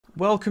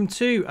Welcome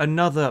to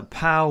another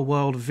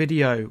Palworld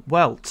video.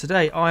 Well,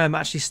 today I am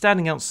actually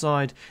standing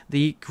outside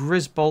the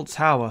Grisbolt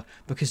Tower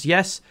because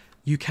yes,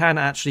 you can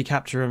actually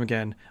capture him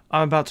again.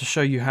 I'm about to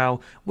show you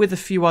how with a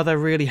few other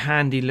really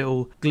handy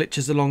little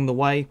glitches along the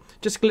way.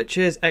 Just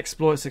glitches,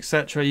 exploits,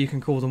 etc. You can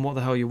call them what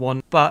the hell you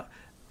want, but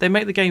they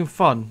make the game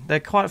fun.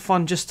 They're quite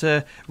fun just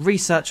to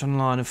research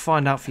online and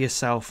find out for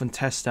yourself and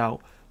test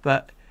out.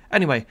 But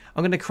anyway,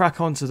 I'm going to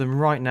crack onto them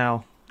right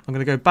now. I'm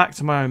going to go back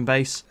to my own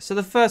base. So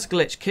the first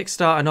glitch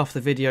kickstarting off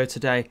the video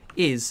today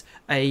is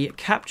a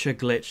capture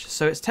glitch.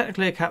 So it's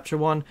technically a capture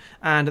one,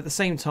 and at the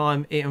same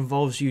time it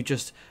involves you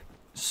just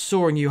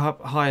soaring you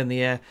up high in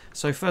the air.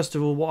 So first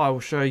of all, what I will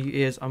show you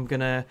is I'm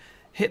going to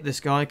hit this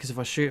guy, because if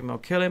I shoot him I'll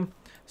kill him.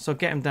 So I'll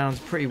get him down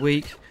to pretty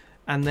weak,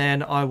 and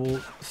then I will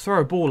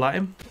throw a ball at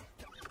him.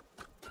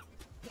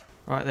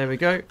 Right, there we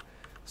go.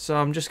 So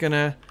I'm just going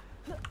to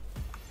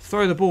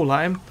throw the ball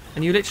at him,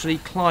 and you literally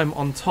climb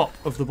on top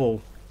of the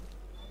ball.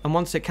 And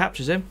once it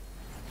captures him,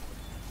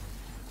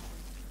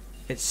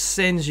 it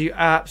sends you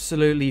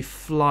absolutely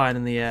flying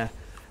in the air.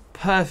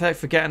 Perfect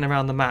for getting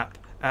around the map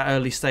at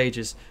early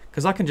stages,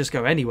 because I can just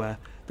go anywhere.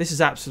 This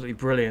is absolutely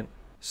brilliant.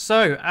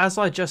 So, as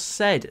I just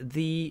said,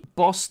 the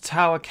boss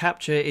tower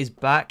capture is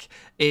back.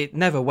 It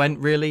never went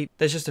really.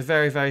 There's just a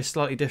very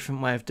slightly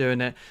different way of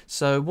doing it.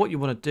 So what you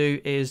want to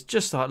do is,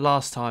 just like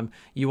last time,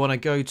 you want to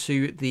go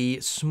to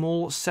the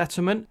small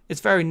settlement. It's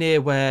very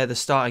near where the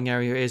starting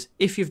area is.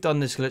 If you've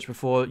done this glitch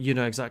before, you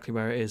know exactly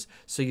where it is.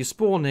 So you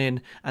spawn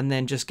in and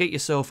then just get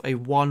yourself a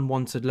one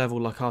wanted level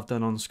like I've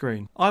done on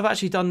screen. I've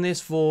actually done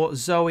this for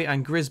Zoe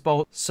and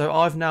Grisbolt, so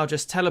I've now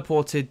just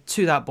teleported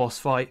to that boss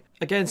fight.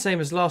 Again, same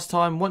as last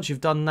time. Once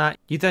you've done that,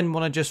 you then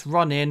want to just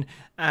run in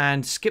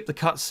and skip the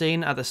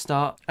cutscene at the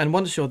start. And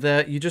once you're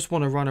there, you just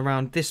want to run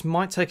around. This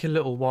might take a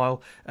little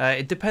while.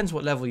 It depends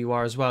what level you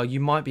are as well. You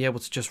might be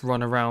able to just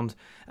run around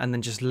and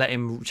then just let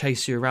him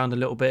chase you around a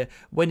little bit.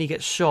 When he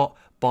gets shot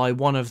by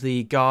one of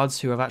the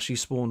guards who have actually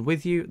spawned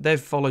with you, they've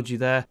followed you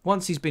there.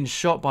 Once he's been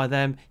shot by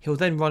them, he'll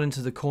then run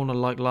into the corner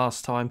like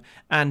last time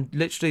and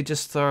literally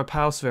just throw a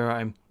power sphere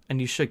at him,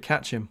 and you should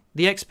catch him.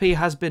 The XP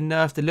has been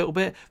nerfed a little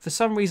bit. For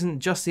some reason,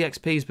 just the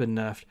XP has been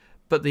nerfed,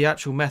 but the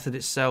actual method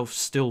itself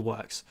still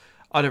works.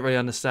 I don't really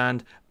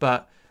understand,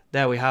 but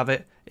there we have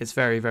it. It's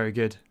very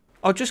good.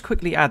 I'll just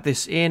quickly add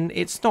this in.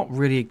 It's not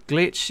really a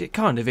glitch. It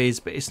kind of is,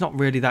 but it's not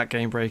really that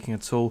game breaking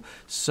at all.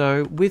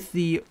 So with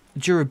the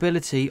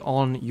durability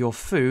on your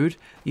food,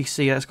 you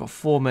see it's got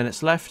 4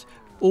 minutes left.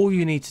 All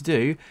you need to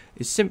do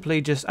is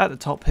simply just at the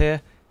top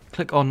here,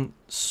 click on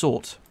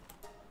sort.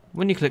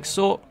 When you click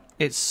sort,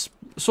 it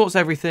sorts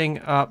everything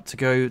up to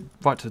go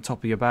right to the top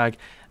of your bag,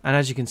 and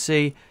as you can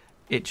see,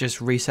 it just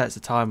resets the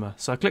timer.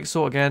 So I click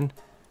sort again,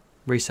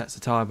 resets the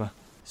timer.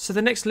 So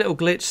the next little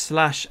glitch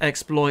slash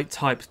exploit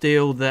type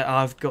deal that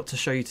I've got to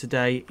show you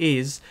today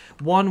is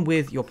one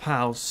with your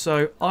pals.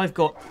 So I've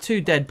got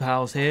 2 dead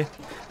pals here,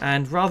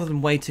 and rather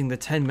than waiting the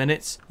 10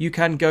 minutes, you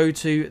can go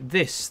to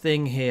this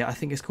thing here. I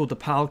think it's called the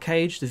pal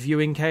cage, the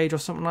viewing cage or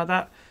something like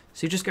that.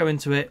 So you just go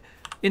into it,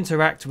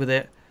 interact with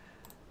it,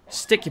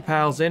 stick your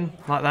pals in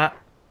like that,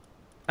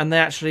 and they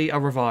actually are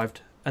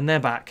revived and they're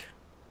back.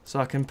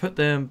 So I can put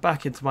them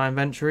back into my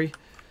inventory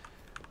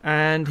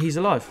and he's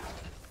alive.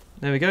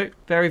 There we go.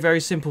 Very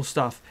simple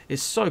stuff.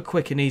 It's so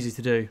quick and easy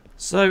to do.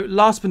 So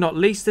last but not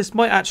least, this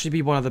might actually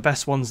be one of the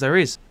best ones there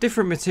is.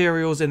 Different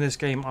materials in this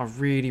game are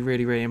really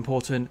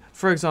important.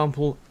 For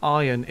example,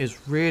 iron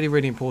is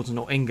really important,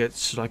 or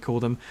ingots should I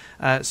call them.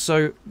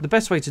 So the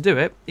best way to do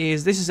it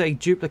is, this is a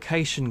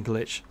duplication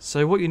glitch.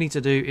 So what you need to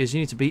do is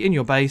you need to be in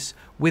your base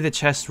with a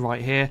chest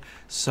right here.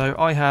 So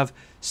I have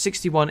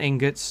 61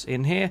 ingots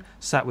in here,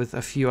 sat with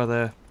a few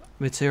other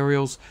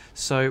materials.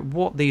 So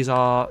what these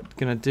are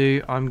going to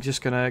do, I'm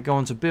just going to go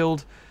on to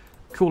build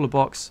cooler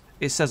box.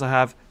 It says I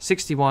have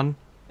 61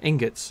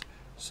 ingots.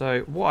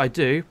 So what I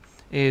do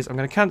is I'm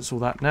going to cancel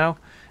that now.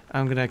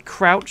 I'm going to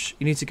crouch.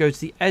 You need to go to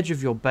the edge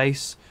of your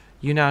base.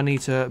 You now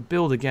need to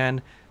build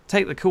again,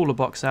 take the cooler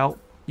box out.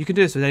 You can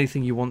do this with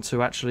anything you want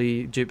to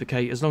actually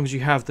duplicate. As long as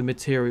you have the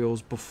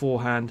materials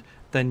beforehand,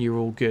 then you're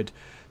all good.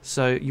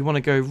 So you want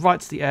to go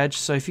right to the edge.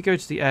 So if you go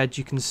to the edge,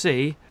 you can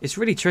see it's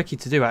really tricky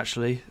to do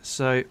actually.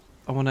 So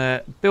I want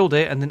to build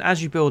it, and then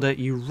as you build it,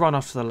 you run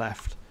off to the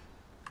left.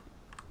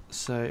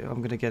 So I'm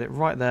going to get it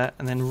right there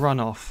and then run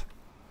off.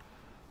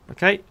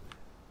 Okay.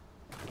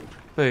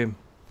 Boom.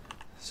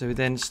 So we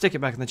then stick it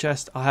back in the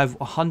chest. I have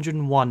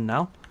 101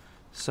 now.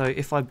 So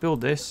if I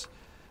build this,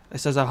 it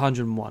says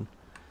 101.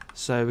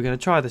 So we're going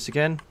to try this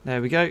again.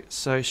 There we go.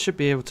 So it should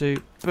be able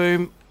to.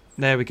 Boom.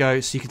 There we go.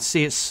 So you can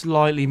see it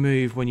slightly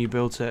move when you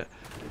built it.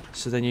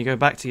 So then you go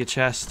back to your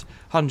chest.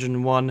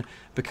 101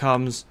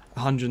 becomes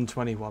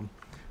 121.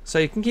 So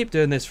you can keep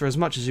doing this for as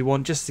much as you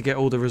want, just to get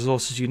all the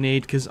resources you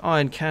need, because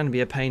iron can be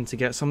a pain to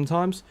get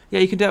sometimes. Yeah,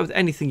 you can do it with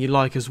anything you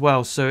like as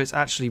well, so it's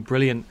actually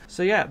brilliant.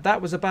 So yeah,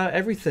 that was about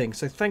everything.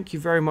 So thank you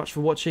very much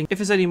for watching. If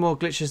there's any more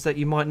glitches that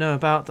you might know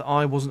about that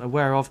I wasn't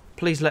aware of,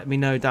 please let me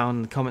know down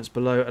in the comments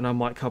below and I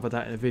might cover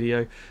that in a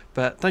video.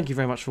 But thank you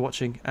very much for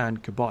watching,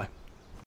 and goodbye.